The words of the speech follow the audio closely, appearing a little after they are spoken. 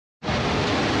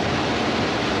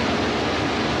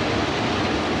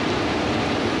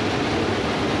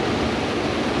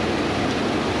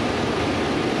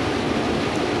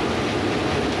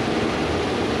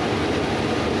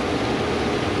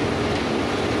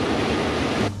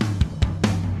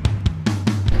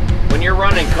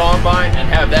running combine and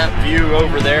have that view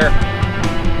over there,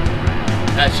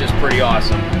 that's just pretty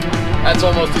awesome. That's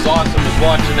almost as awesome as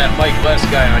watching that Mike Les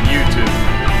guy on YouTube.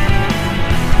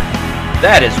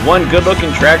 That is one good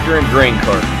looking tractor and grain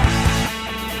cart.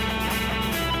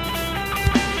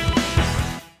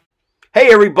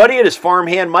 Hey everybody, it is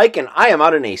Farmhand Mike and I am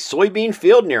out in a soybean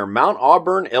field near Mount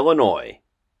Auburn, Illinois.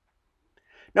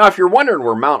 Now, if you're wondering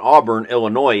where Mount Auburn,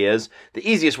 Illinois is, the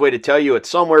easiest way to tell you it's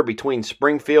somewhere between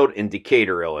Springfield and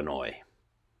Decatur, Illinois.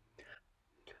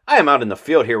 I am out in the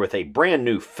field here with a brand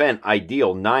new Fendt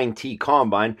Ideal 9T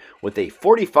combine with a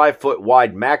 45-foot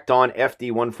wide MacDon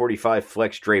FD145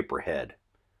 Flex Draper head.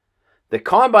 The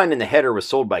combine and the header was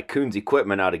sold by Coons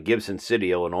Equipment out of Gibson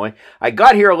City, Illinois. I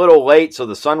got here a little late, so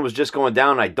the sun was just going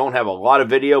down. I don't have a lot of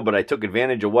video, but I took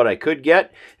advantage of what I could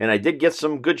get, and I did get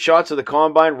some good shots of the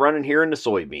combine running here in the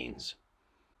soybeans.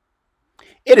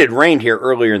 It had rained here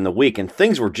earlier in the week, and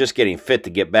things were just getting fit to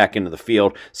get back into the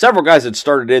field. Several guys had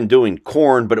started in doing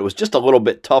corn, but it was just a little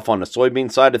bit tough on the soybean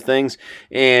side of things.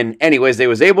 And anyways, they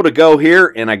was able to go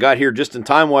here, and I got here just in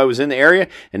time while I was in the area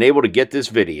and able to get this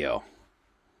video.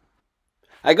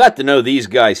 I got to know these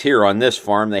guys here on this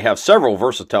farm. They have several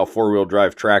versatile four-wheel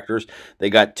drive tractors. They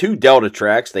got two Delta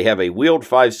tracks. They have a wheeled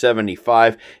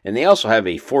 575, and they also have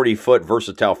a 40-foot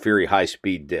versatile Fury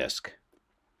high-speed disc.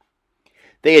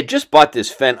 They had just bought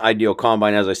this Fendt Ideal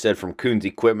combine, as I said, from Coons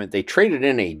Equipment. They traded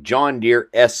in a John Deere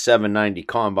S790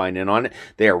 combine in on it.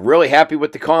 They are really happy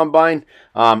with the combine.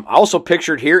 Also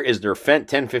pictured here is their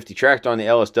Fendt 1050 tractor on the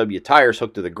LSW tires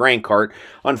hooked to the grain cart.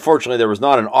 Unfortunately, there was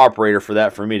not an operator for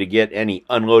that for me to get any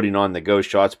unloading on the go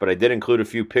shots, but I did include a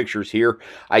few pictures here.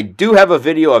 I do have a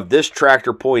video of this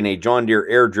tractor pulling a John Deere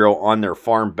air drill on their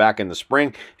farm back in the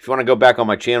spring. If you want to go back on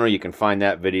my channel, you can find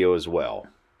that video as well.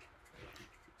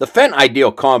 The Fendt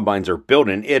Ideal combines are built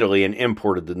in Italy and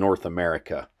imported to North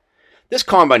America. This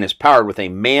combine is powered with a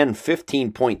MAN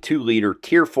 15.2-liter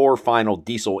Tier 4 final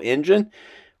diesel engine,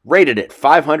 rated at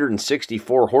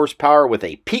 564 horsepower with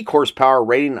a peak horsepower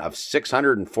rating of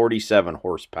 647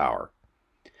 horsepower.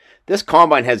 This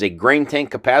combine has a grain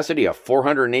tank capacity of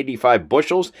 485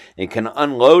 bushels and can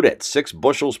unload at 6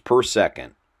 bushels per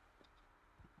second.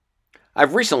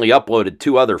 I've recently uploaded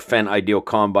two other Fendt Ideal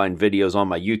combine videos on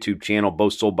my YouTube channel,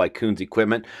 both sold by Coons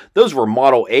Equipment. Those were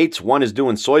Model 8s. One is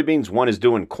doing soybeans, one is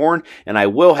doing corn, and I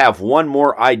will have one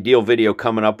more Ideal video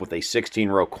coming up with a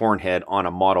 16-row corn head on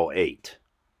a Model 8.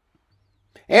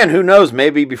 And who knows,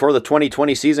 maybe before the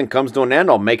 2020 season comes to an end,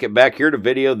 I'll make it back here to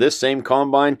video this same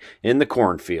combine in the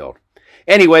cornfield.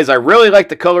 Anyways, I really like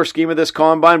the color scheme of this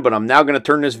combine, but I'm now going to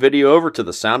turn this video over to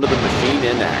the sound of the machine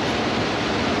in action.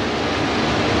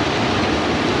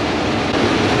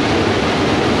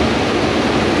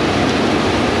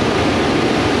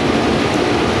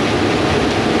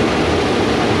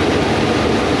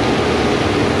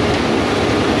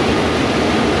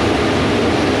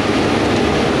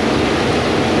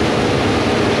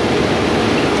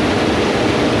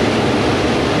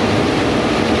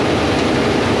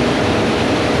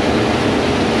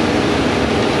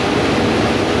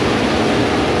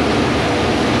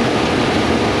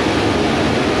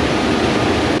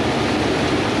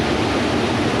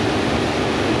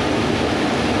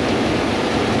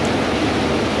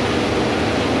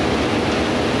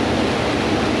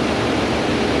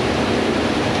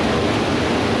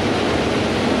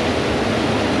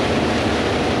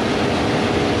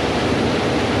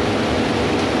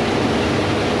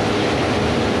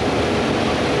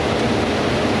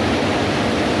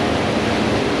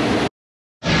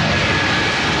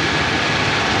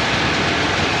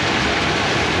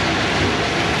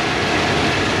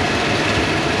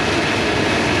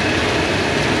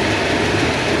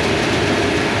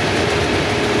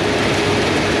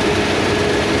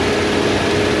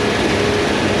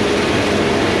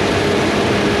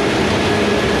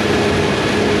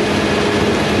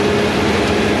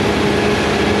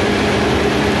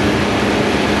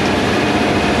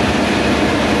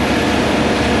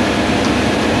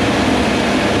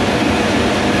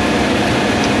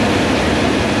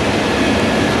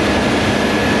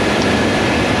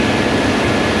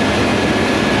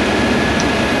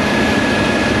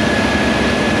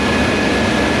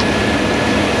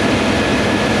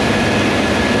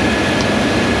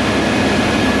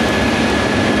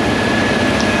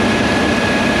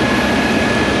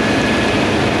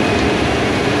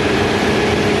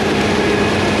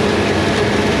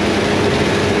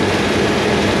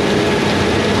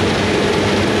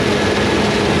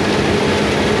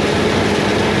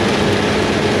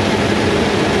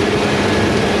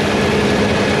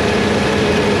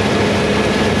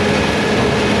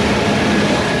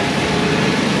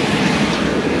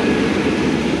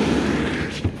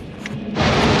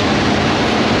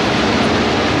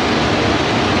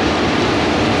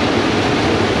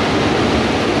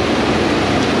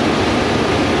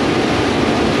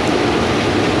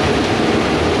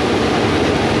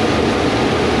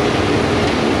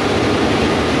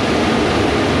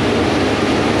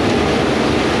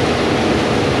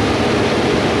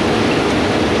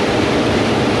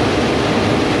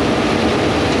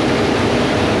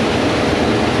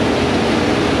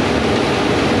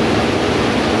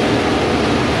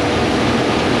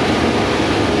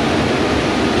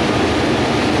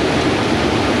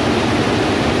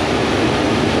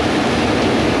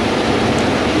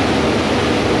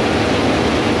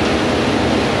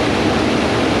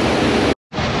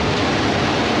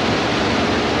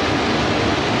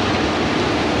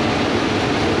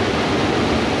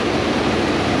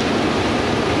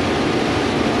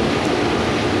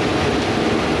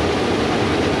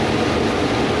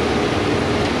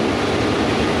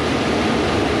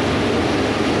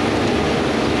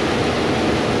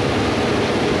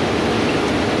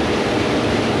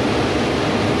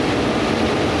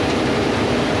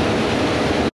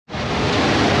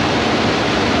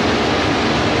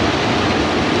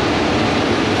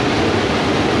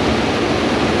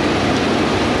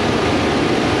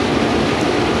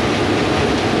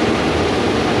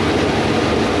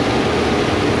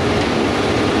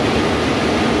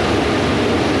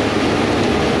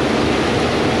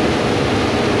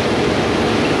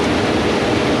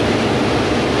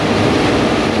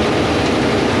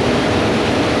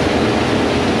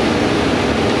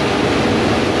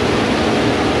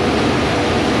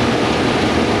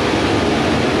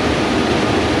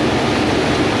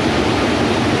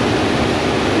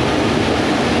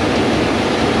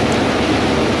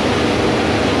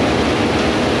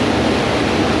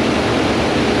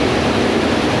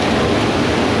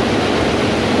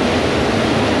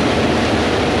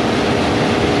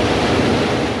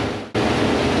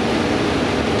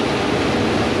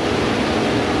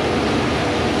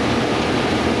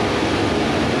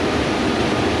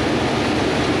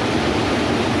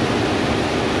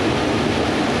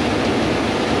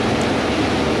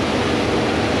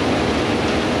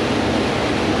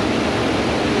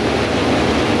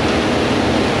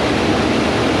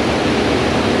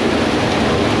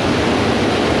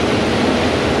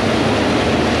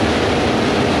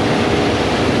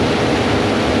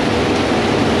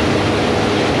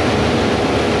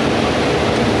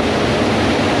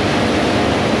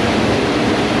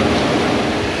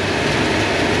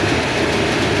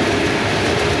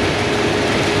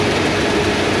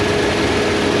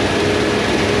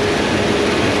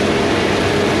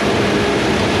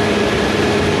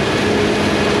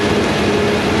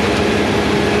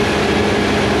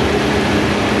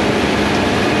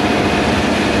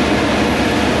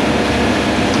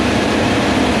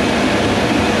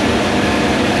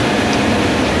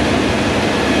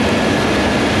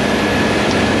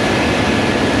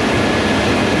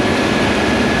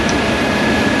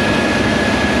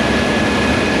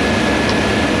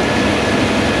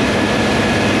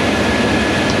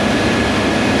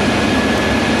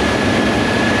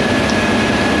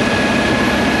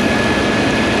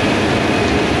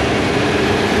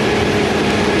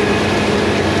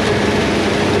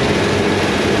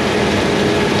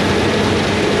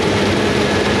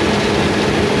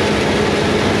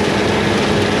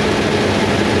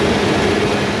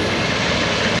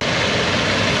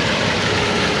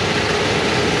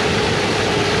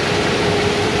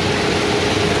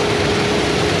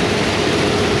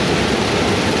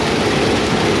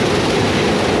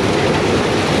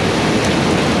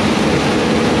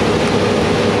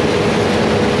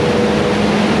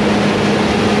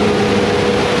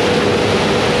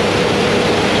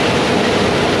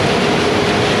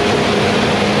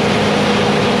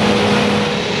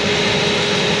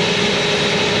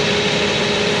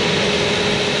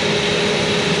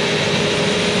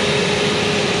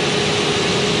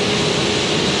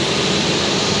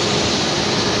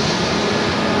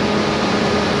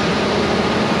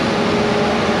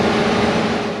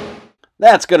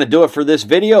 That's going to do it for this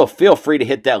video. Feel free to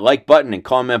hit that like button and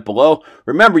comment below.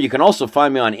 Remember, you can also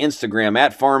find me on Instagram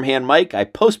at Farmhand Mike. I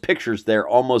post pictures there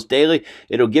almost daily.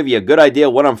 It'll give you a good idea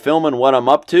what I'm filming, what I'm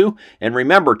up to. And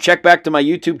remember, check back to my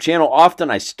YouTube channel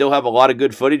often. I still have a lot of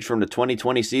good footage from the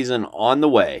 2020 season on the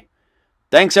way.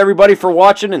 Thanks everybody for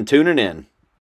watching and tuning in.